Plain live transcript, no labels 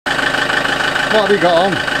What have you got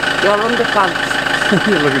on? Your underpants.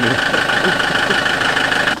 You're looking at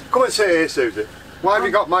it. Come and sit here, Susie. Why have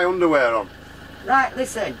you got my underwear on? Right,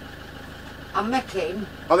 listen. I'm making...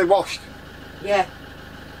 Are they washed? Yeah.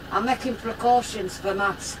 I'm making precautions for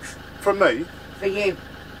masks. From me? For you.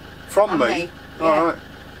 From and me? Yeah. Alright.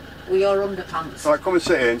 With your underpants. Right, come and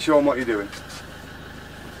sit here and show them what you're doing.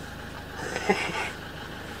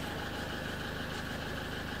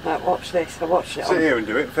 Right, watch this. I watched it Sit on... here and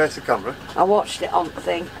do it, face the camera. I watched it on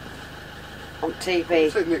thing. On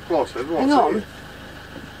TV. Sitting it closer. Hang on. Here.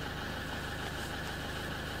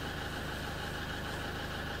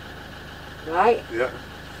 Right? Yeah.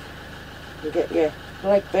 You get your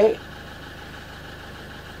leg bit.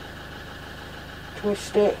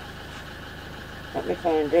 Twist it. Let me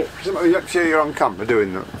find it. You have to show you're on camera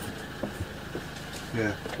doing that.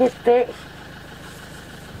 Yeah. Twist it.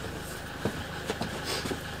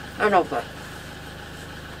 And over.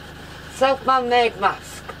 Self-man-made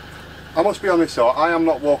mask. I must be honest though, I am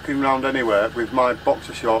not walking around anywhere with my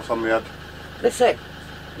boxer shorts on my head. Listen,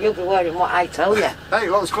 you'll be wearing what I tell you. Hey,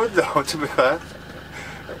 it looks good though, to be fair.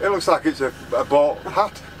 It looks like it's a boat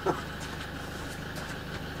hat.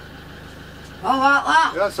 Oh, like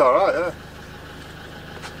that? Yeah, that's alright,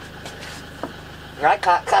 yeah. I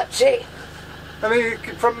can't catch it. I mean,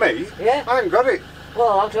 from me? Yeah. I haven't got it.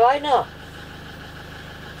 Well, how do I know?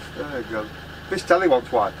 There you go. This telly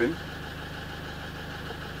wants wiping.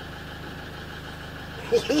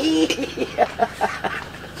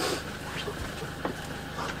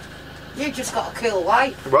 You just got a cool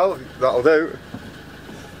wipe. Well, that'll do.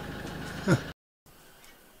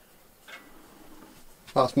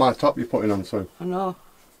 That's my top you're putting on, Sue. I know.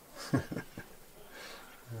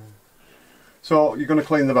 So, you're going to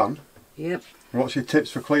clean the van? Yep. What's your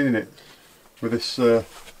tips for cleaning it with this?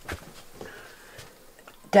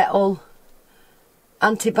 Dettol,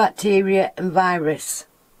 antibacteria and virus.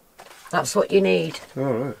 That's what you need.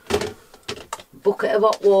 Alright. Bucket of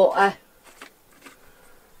hot water,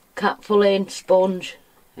 cap full in, sponge,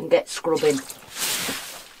 and get scrubbing.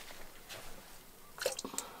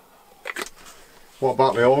 What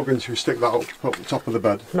about the organs? Should we stick that up the top of the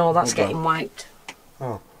bed? No, that's Up there? getting wiped.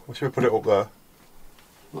 Oh, well, should we put it up there?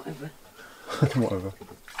 Whatever. Whatever.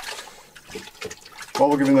 Well,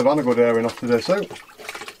 we're giving the van a good airing off today, so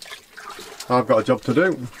I've got a job to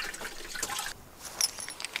do.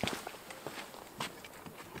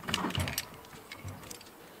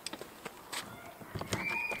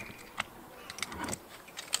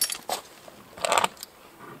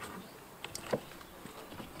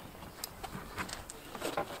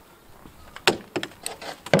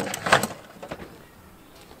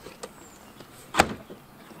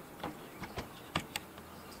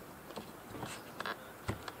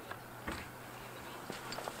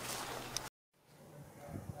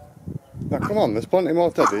 Now come on, there's plenty more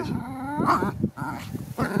teddies.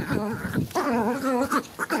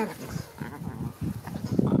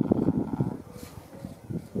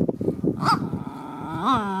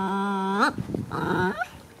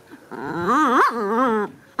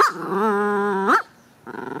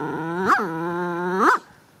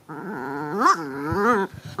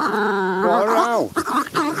 What a row!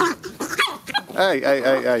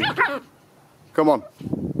 Hey. Come on.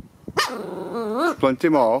 Plenty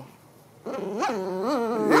more.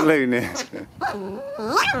 You're loony.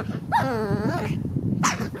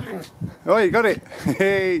 Oh, you got it.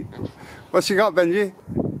 Hey. What's you got, Benji?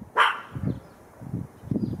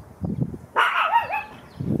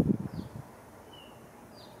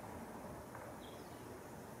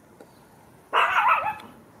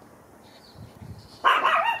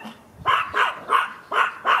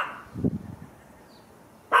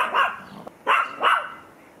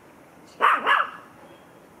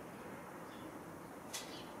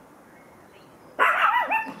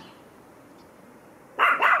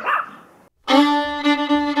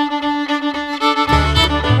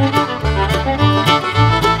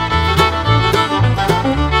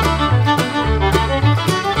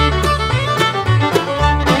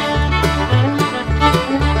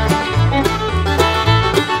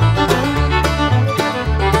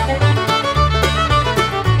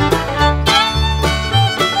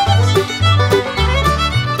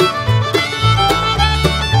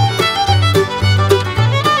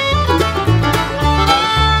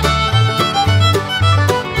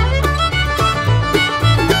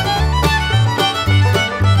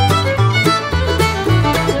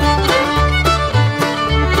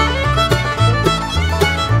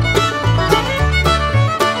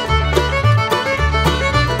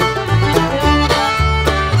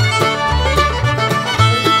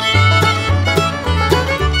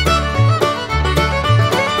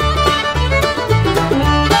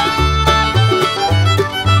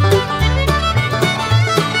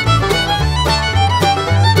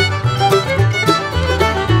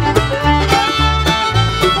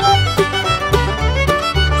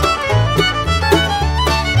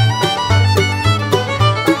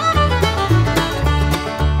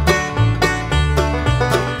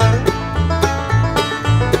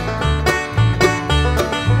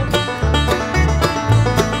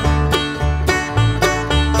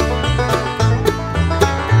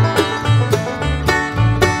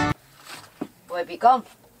 gone?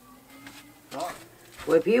 Right.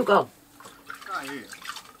 Where have you gone? Ah, here.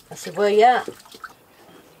 I said, where you at?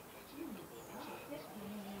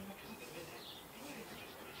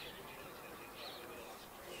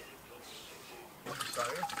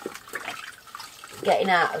 Getting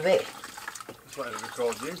out of it. Just letting it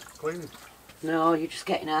record you, cleaning. No, you're just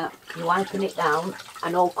getting out. You're wiping it down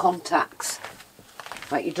and all contacts,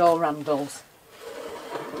 like your door handles.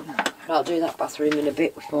 I'll do that bathroom in a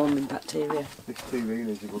bit with forming bacteria. This TV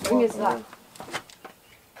needs a good Who is that?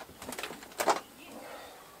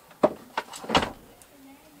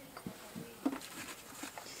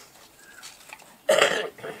 Do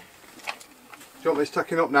you want this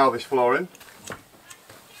tacking up now, this flooring?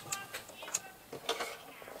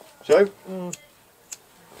 So?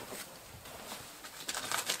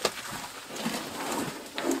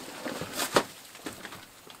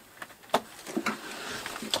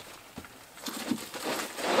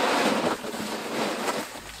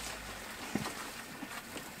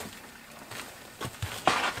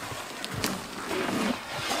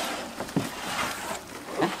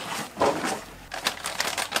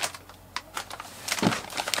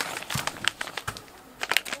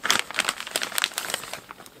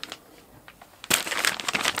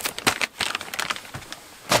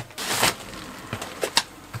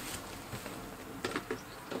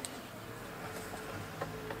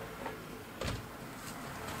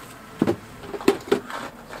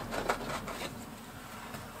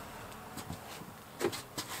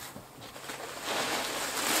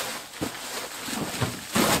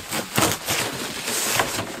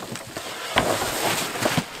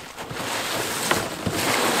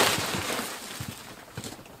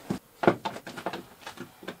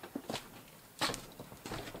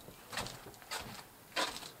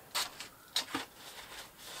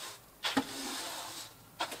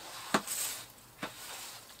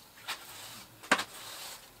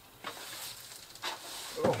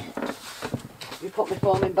 You put the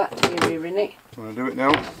forming bacteria in it. I'm going to do it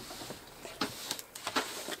now.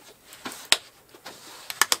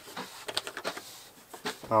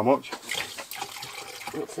 How much?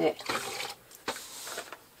 That's it.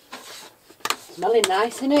 Smelling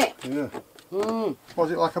nice, isn't it? Yeah. Mm. Was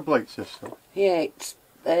it like a bleach system? Yeah, it's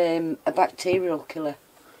a bacterial killer.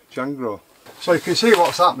 Jangro. So you can see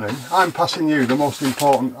what's happening. I'm passing you the most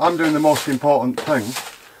important, I'm doing the most important thing,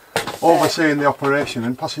 overseeing the operation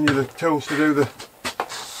and passing you the tools to do the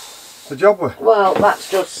job with. Well,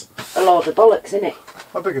 that's just a load of bollocks, isn't it?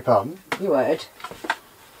 I beg your pardon? You heard.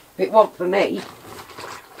 If it wasn't for me,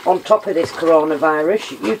 on top of this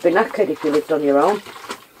coronavirus, you'd be knackered if you lived on your own.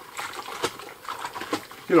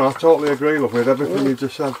 You know, I totally agree, love, with everything you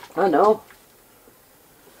just said. I know.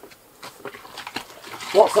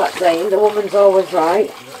 What's that saying? The woman's always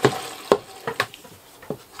right.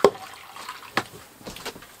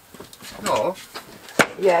 No.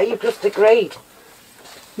 Yeah, you've just agreed.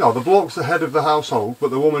 No, the bloke's the head of the household, but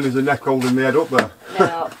the woman is the neck holding the head up there.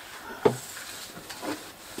 No.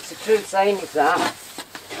 It's a true saying, is that.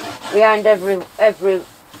 Behind every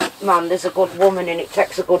man there's a good woman, and it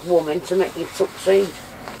takes a good woman to make you succeed.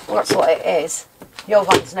 Well, that's what it is. Your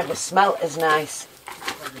van's never smelt as nice.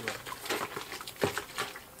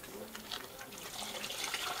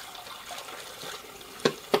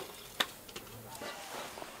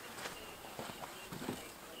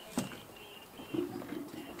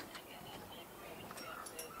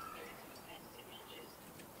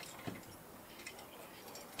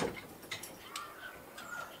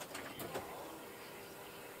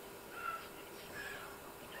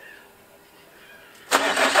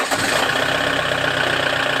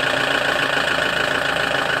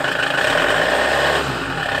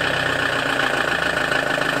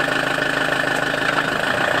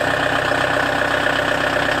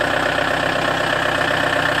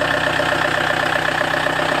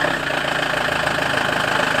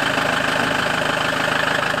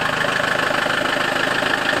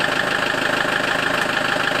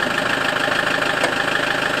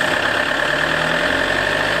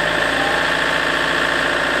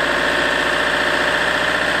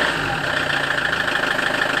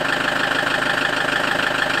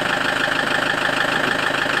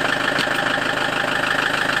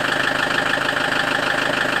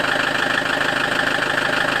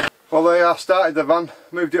 Well, I started the van,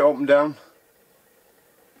 moved it up and down.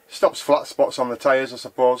 Stops flat spots on the tyres, I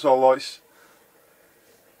suppose, although it's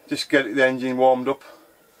just get the engine warmed up,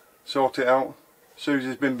 sort it out.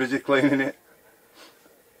 Susie's been busy cleaning it.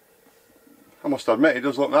 I must admit, it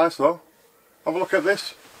does look nice though. Have a look at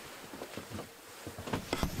this.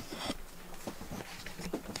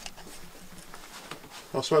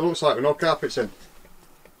 That's what it looks like with no carpets in.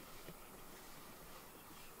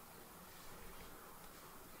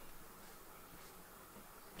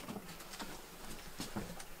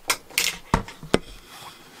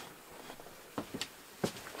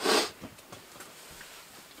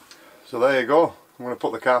 So there you go. I'm going to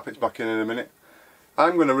put the carpets back in a minute.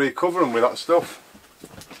 I'm going to recover them with that stuff.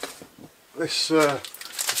 This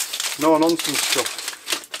no nonsense stuff.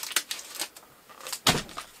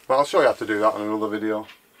 But I'll show you how to do that in another video.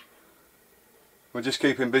 We're just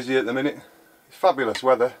keeping busy at the minute. It's fabulous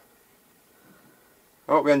weather.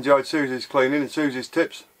 I hope you enjoyed Susie's cleaning and Susie's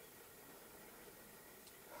tips.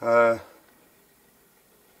 My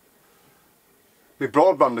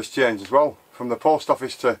broadband has changed as well, from the post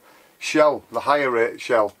office to Shell, the higher rate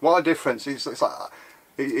Shell. What a difference! It's like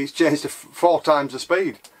it's changed to 4 times the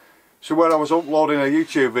speed. So where I was uploading a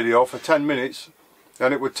YouTube video for 10 minutes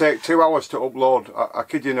and it would take 2 hours to upload, I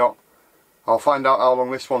kid you not. I'll find out how long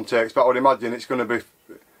this one takes, but I would imagine it's going to be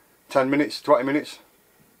 10 minutes, 20 minutes.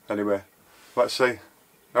 Anyway, let's see.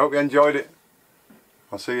 I hope you enjoyed it.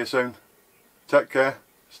 I'll see you soon. Take care.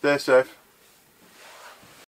 Stay safe.